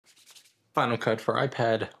Final Cut for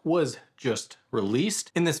iPad was just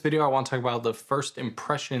released. In this video, I want to talk about the first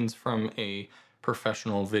impressions from a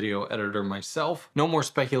professional video editor myself. No more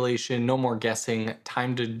speculation, no more guessing.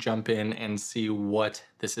 Time to jump in and see what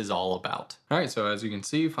this is all about. All right, so as you can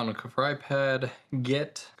see, Final Cut for iPad,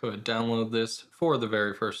 go ahead, download this for the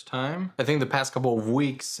very first time. I think the past couple of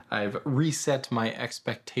weeks, I've reset my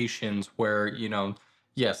expectations where,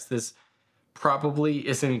 yes, this probably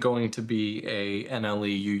isn't going to be a NLE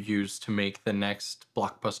you use to make the next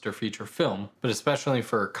blockbuster feature film, but especially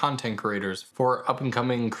for content creators, for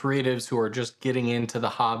up-and-coming creatives who are just getting into the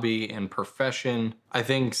hobby and profession, I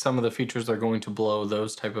think some of the features are going to blow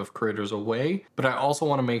those type of creators away. But I also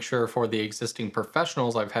want to make sure for the existing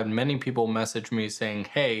professionals, I've had many people message me saying,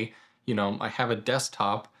 hey, I have a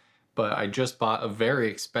desktop, but I just bought a very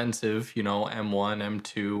expensive, M1,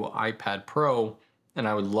 M2 iPad Pro, and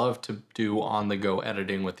I would love to do on-the-go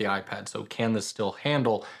editing with the iPad. So can this still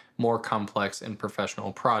handle more complex and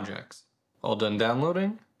professional projects? All done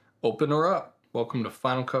downloading? Open her up. Welcome to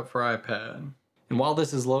Final Cut for iPad. And while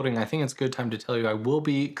this is loading, I think it's a good time to tell you I will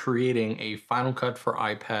be creating a Final Cut for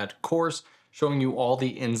iPad course showing you all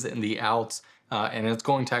the ins and the outs, and it's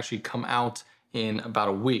going to actually come out in about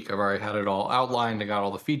a week. I've already had it all outlined, I got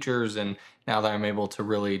all the features, and now that I'm able to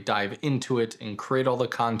really dive into it and create all the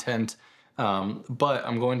content, but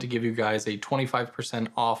I'm going to give you guys a 25%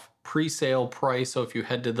 off pre-sale price. So if you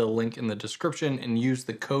head to the link in the description and use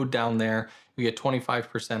the code down there, you get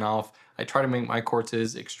 25% off. I try to make my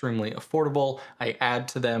courses extremely affordable. I add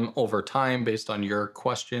to them over time based on your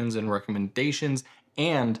questions and recommendations.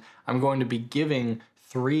 And I'm going to be giving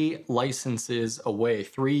 3 licenses away,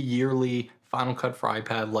 3 yearly Final Cut for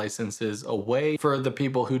iPad licenses away for the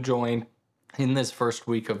people who join in this first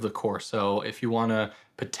week of the course. So if you want to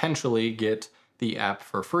potentially get the app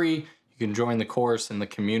for free, you can join the course and the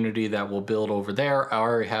community that we'll build over there. I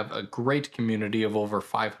already have a great community of over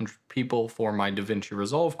 500 people for my DaVinci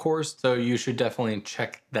Resolve course, so you should definitely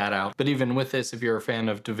check that out. But even with this, if you're a fan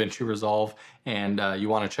of DaVinci Resolve and you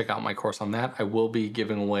want to check out my course on that, I will be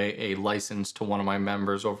giving away a license to one of my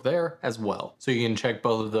members over there as well. So you can check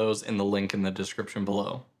both of those in the link in the description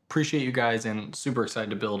below. Appreciate you guys and super excited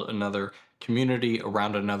to build another community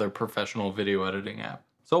around another professional video editing app.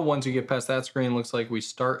 So once you get past that screen, looks like we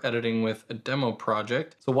start editing with a demo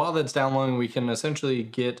project. So while that's downloading, we can essentially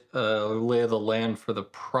get a lay of the land for the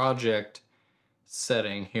project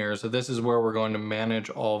setting here. So this is where we're going to manage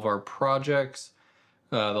all of our projects.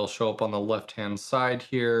 They'll show up on the left-hand side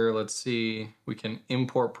here. Let's see, we can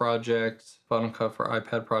import projects, Final Cut for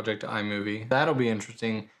iPad project to iMovie. That'll be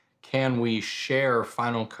interesting. Can we share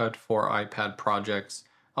Final Cut for iPad projects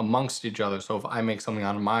amongst each other? So if I make something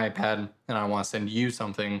on my iPad and I want to send you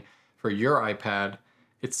something for your iPad,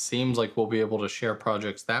 it seems like we'll be able to share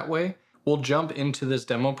projects that way. We'll jump into this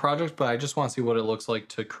demo project, but I just want to see what it looks like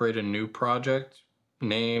to create a new project.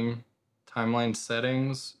 Name, timeline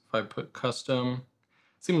settings, if I put custom,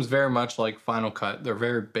 seems very much like Final Cut. They're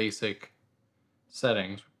very basic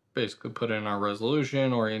settings. Basically put in our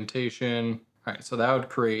resolution, orientation. All right, so that would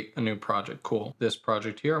create a new project. Cool. This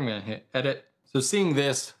project here, I'm gonna hit edit. So seeing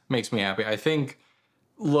this makes me happy. I think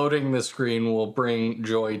loading the screen will bring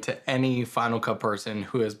joy to any Final Cut person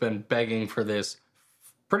who has been begging for this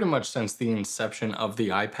pretty much since the inception of the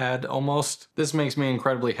iPad almost. This makes me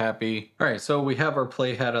incredibly happy. All right, so we have our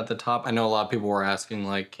playhead at the top. I know a lot of people were asking,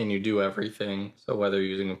 like, can you do everything? So whether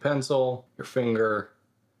you're using a pencil, your finger,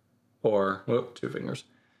 or, 2 fingers,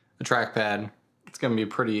 a trackpad, it's gonna be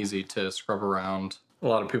pretty easy to scrub around. A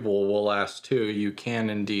lot of people will ask too, you can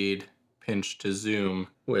indeed pinch to zoom,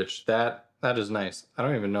 which that is nice. I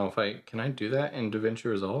don't even know if can I do that in DaVinci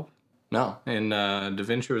Resolve? No, in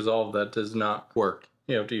DaVinci Resolve that does not work.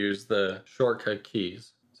 You have to use the shortcut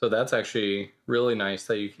keys. So that's actually really nice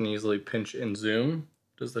that you can easily pinch and zoom.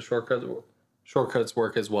 Does the shortcuts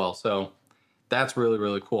work as well? So that's really,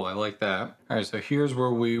 really cool. I like that. All right, so here's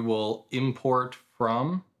where we will import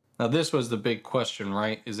from. Now this was the big question,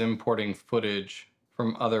 right? Is importing footage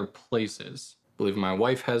from other places. I believe my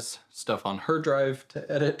wife has stuff on her drive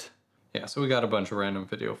to edit. Yeah, so we got a bunch of random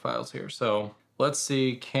video files here. So let's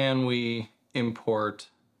see, can we import?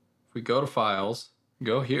 If we go to files,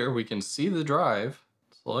 go here, we can see the drive,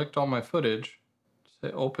 select all my footage,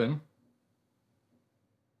 say open,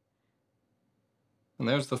 and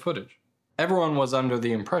there's the footage. Everyone was under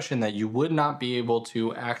the impression that you would not be able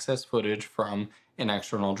to access footage from an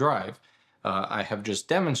external drive. I have just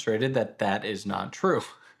demonstrated that that is not true.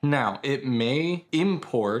 Now, it may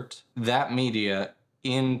import that media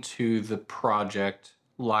into the project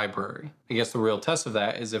library. I guess the real test of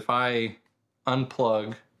that is if I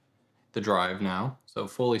unplug the drive now, so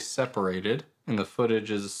fully separated, and the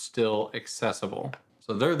footage is still accessible.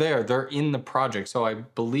 So they're there, they're in the project. So I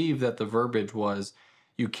believe that the verbiage was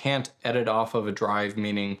you can't edit off of a drive,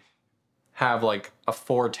 meaning have like a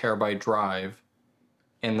 4 terabyte drive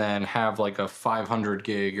and then have like a 500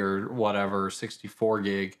 gig or whatever, 64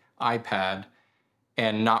 gig iPad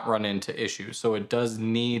and not run into issues. So it does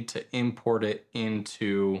need to import it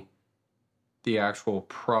into the actual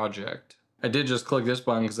project. I did just click this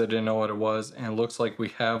button because I didn't know what it was, and it looks like we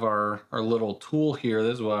have our little tool here.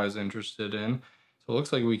 This is what I was interested in. So it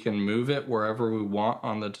looks like we can move it wherever we want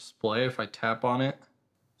on the display if I tap on it.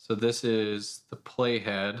 So this is the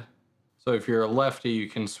playhead. So if you're a lefty, you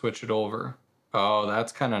can switch it over. Oh,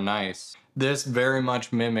 that's kind of nice. This very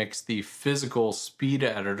much mimics the physical speed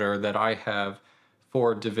editor that I have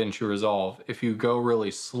for DaVinci Resolve. If you go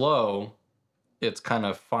really slow, it's kind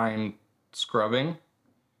of fine scrubbing,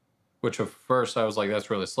 which at first I was like, that's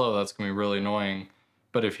really slow, that's gonna be really annoying.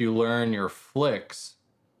 But if you learn your flicks,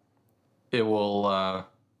 it will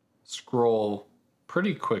scroll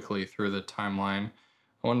pretty quickly through the timeline.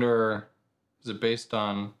 I wonder, is it based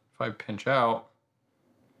on, if I pinch out,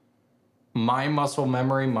 my muscle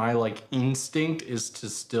memory, my like instinct is to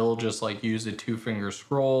still just like use a 2-finger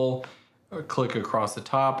scroll, or click across the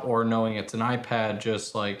top, or knowing it's an iPad,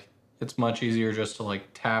 just like, it's much easier just to like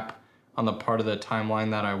tap on the part of the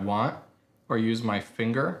timeline that I want, or use my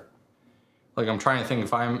finger. Like I'm trying to think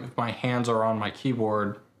if my hands are on my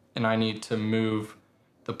keyboard and I need to move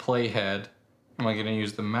the playhead, am I gonna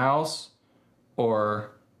use the mouse,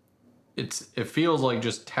 or it feels like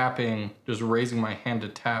just tapping, just raising my hand to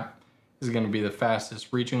tap is gonna be the fastest.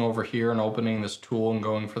 Reaching over here and opening this tool and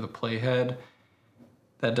going for the playhead,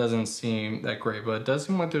 that doesn't seem that great, but it does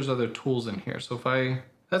seem like there's other tools in here. So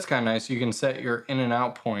that's kind of nice. You can set your in and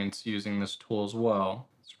out points using this tool as well.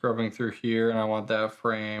 Scrubbing through here, and I want that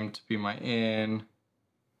frame to be my in.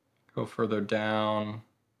 Go further down,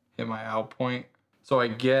 hit my out point. So I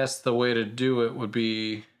guess the way to do it would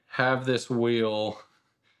be have this wheel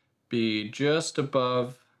be just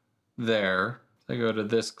above there. So I go to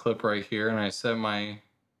this clip right here and I set my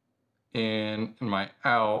in and my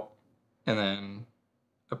out, and then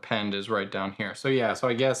append is right down here. So yeah, so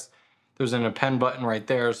I guess there's an append button right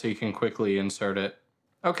there so you can quickly insert it.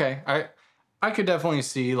 Okay, I could definitely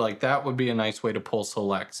see like that would be a nice way to pull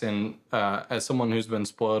selects. And as someone who's been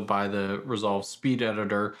spoiled by the Resolve Speed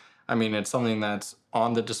Editor, I mean, it's something that's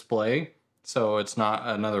on the display, so it's not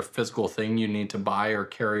another physical thing you need to buy or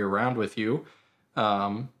carry around with you.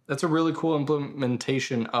 That's a really cool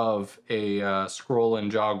implementation of a scroll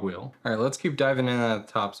and jog wheel. All right, let's keep diving in at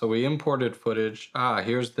the top. So we imported footage.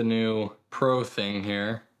 Here's the new Pro thing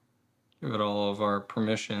here. Give it all of our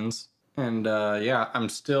permissions. And yeah,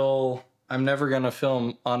 I'm never gonna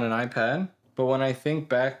film on an iPad, but when I think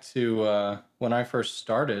back to when I first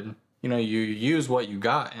started, you know, you use what you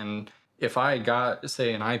got. And if I got,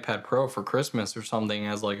 say, an iPad Pro for Christmas or something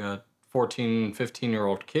as like a 14,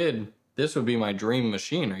 15-year-old kid, this would be my dream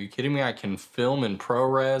machine. Are you kidding me? I can film in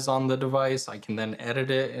ProRes on the device. I can then edit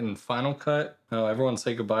it in Final Cut. Oh, everyone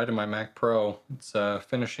say goodbye to my Mac Pro. It's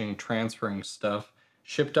finishing transferring stuff.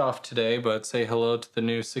 Shipped off today, but say hello to the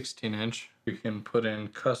new 16-inch. You can put in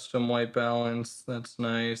custom white balance. That's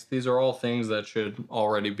nice. These are all things that should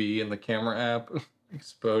already be in the camera app.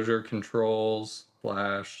 Exposure controls,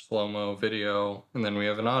 flash, slow-mo, video. And then we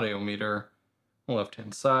have an audio meter.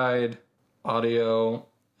 Left-hand side, audio.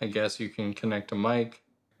 I guess you can connect a mic,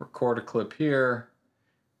 record a clip here.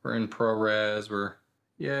 We're in ProRes,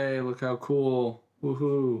 yay, look how cool,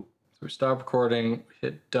 woohoo. So we stop recording,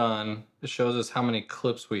 hit done. It shows us how many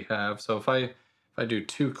clips we have. So if I do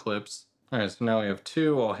 2 clips, all right, so now we have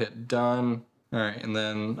 2, I'll hit done. All right, and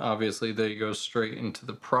then obviously they go straight into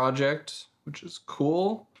the project, which is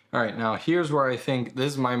cool. All right, now here's where I think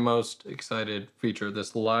this is my most excited feature,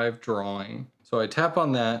 this live drawing. So I tap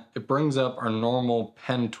on that, it brings up our normal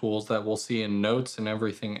pen tools that we'll see in notes and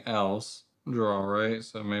everything else. Draw, right?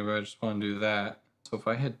 So maybe I just want to do that. So if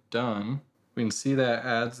I hit done, we can see that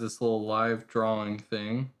adds this little live drawing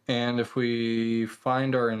thing. And if we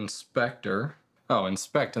find our inspector,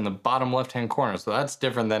 inspect in the bottom left-hand corner. So that's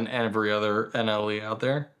different than every other NLE out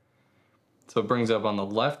there. So it brings up on the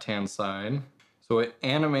left-hand side. So it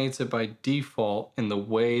animates it by default in the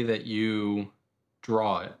way that you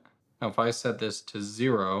draw it. Now, if I set this to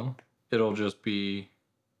 0, it'll just be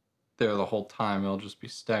there the whole time. It'll just be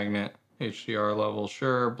stagnant. HDR level,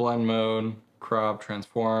 sure. Blend mode, crop,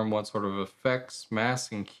 transform, what sort of effects,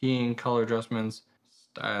 masking, keying, color adjustments,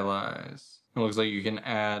 stylize. It looks like you can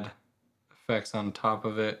add effects on top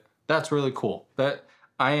of it. That's really cool.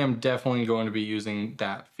 I am definitely going to be using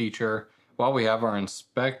that feature. While we have our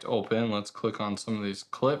inspect open, let's click on some of these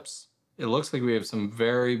clips. it looks like we have some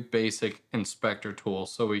very basic inspector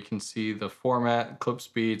tools. So we can see the format, clip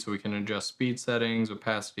speed, so we can adjust speed settings,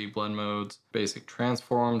 opacity, blend modes, basic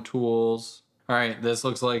transform tools. All right, this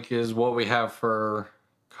looks like is what we have for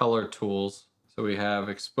color tools. So we have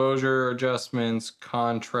exposure adjustments,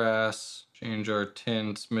 contrast, change our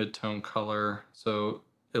tints, mid-tone color. So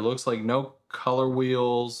it looks like no color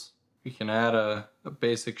wheels. We can add a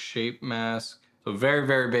basic shape mask. So very,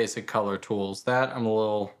 very basic color tools. That I'm a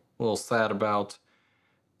little sad about.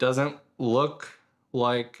 Doesn't look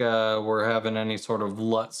like we're having any sort of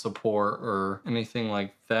LUT support or anything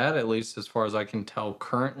like that, at least as far as I can tell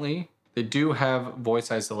currently. They do have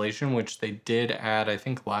voice isolation, which they did add, I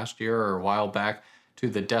think last year or a while back, to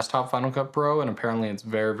the desktop Final Cut Pro, and apparently it's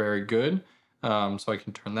very, very good. So I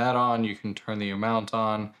can turn that on, you can turn the amount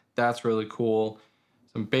on. That's really cool.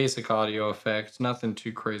 Some basic audio effects, nothing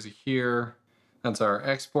too crazy here. That's our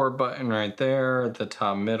export button right there at the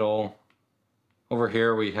top middle. Over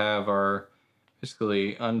here we have our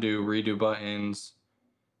basically undo, redo buttons.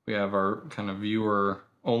 We have our kind of viewer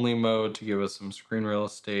only mode to give us some screen real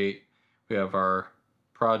estate. We have our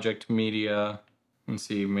project media. You can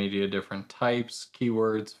see media different types,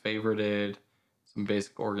 keywords, favorited, some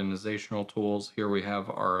basic organizational tools. Here we have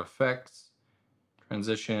our effects,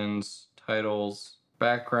 transitions, titles,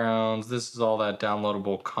 backgrounds. This is all that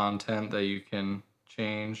downloadable content that you can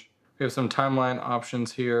change. We have some timeline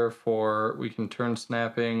options here for, we can turn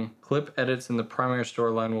snapping. Clip edits in the primary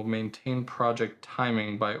storyline will maintain project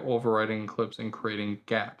timing by overwriting clips and creating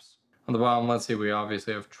gaps. On the bottom, let's see, we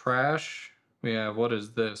obviously have trash. We have, what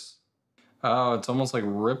is this? Oh, it's almost like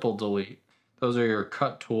ripple delete. Those are your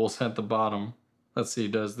cut tools at the bottom. Let's see,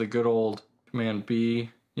 does the good old Command B?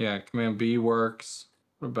 Yeah, Command B works.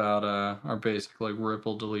 What about our basic like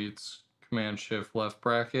ripple deletes, Command Shift left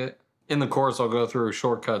bracket? In the course, I'll go through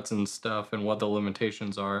shortcuts and stuff and what the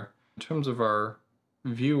limitations are. In terms of our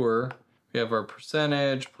viewer, we have our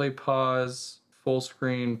percentage, play pause, full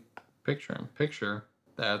screen, picture in picture.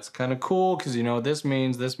 That's kind of cool because you know what this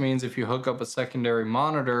means? This means if you hook up a secondary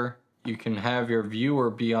monitor, you can have your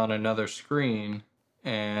viewer be on another screen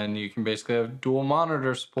and you can basically have dual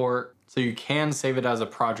monitor support. So you can save it as a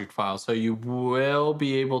project file. So you will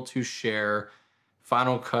be able to share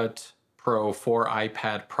Final Cut Pro for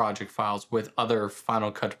iPad project files with other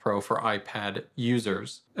Final Cut Pro for iPad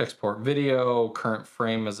users. Export video, current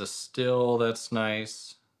frame as a still, that's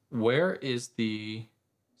nice. Where is the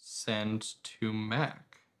send to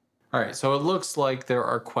Mac? All right, so it looks like there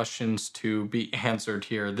are questions to be answered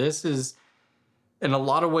here. This is in a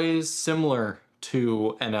lot of ways similar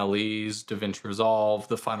to NLE's, DaVinci Resolve,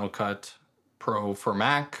 the Final Cut Pro for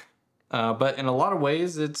Mac. But in a lot of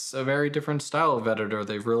ways, it's a very different style of editor.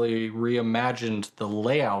 They've really reimagined the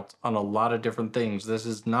layout on a lot of different things. This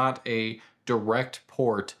is not a direct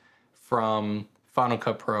port from Final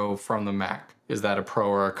Cut Pro from the Mac. Is that a pro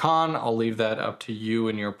or a con? I'll leave that up to you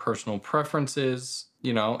and your personal preferences.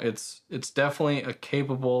 You know, it's definitely a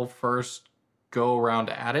capable first go around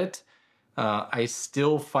at it. I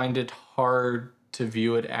still find it hard to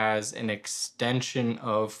view it as an extension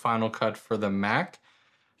of Final Cut for the Mac.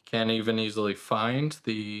 Can't even easily find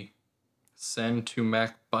the send to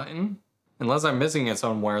Mac button. Unless I'm missing it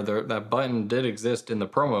somewhere, that button did exist in the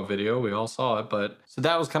promo video. We all saw it, but so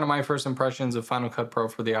that was kind of my first impressions of Final Cut Pro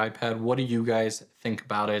for the iPad. What do you guys think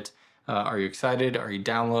about it? Are you excited? Are you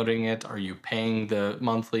downloading it? Are you paying the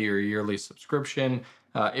monthly or yearly subscription?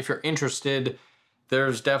 If you're interested,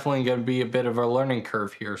 there's definitely going to be a bit of a learning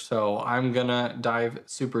curve here. So I'm going to dive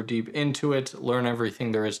super deep into it, learn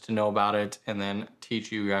everything there is to know about it, and then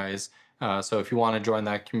teach you guys. So if you want to join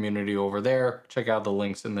that community over there, check out the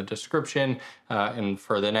links in the description. And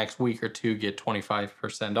for the next week or two, get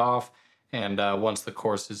 25% off. And once the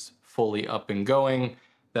course is fully up and going,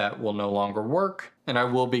 that will no longer work. And I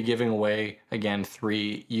will be giving away, again,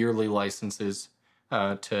 3 yearly licenses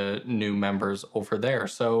to new members over there.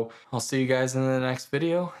 So I'll see you guys in the next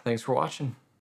video. Thanks for watching.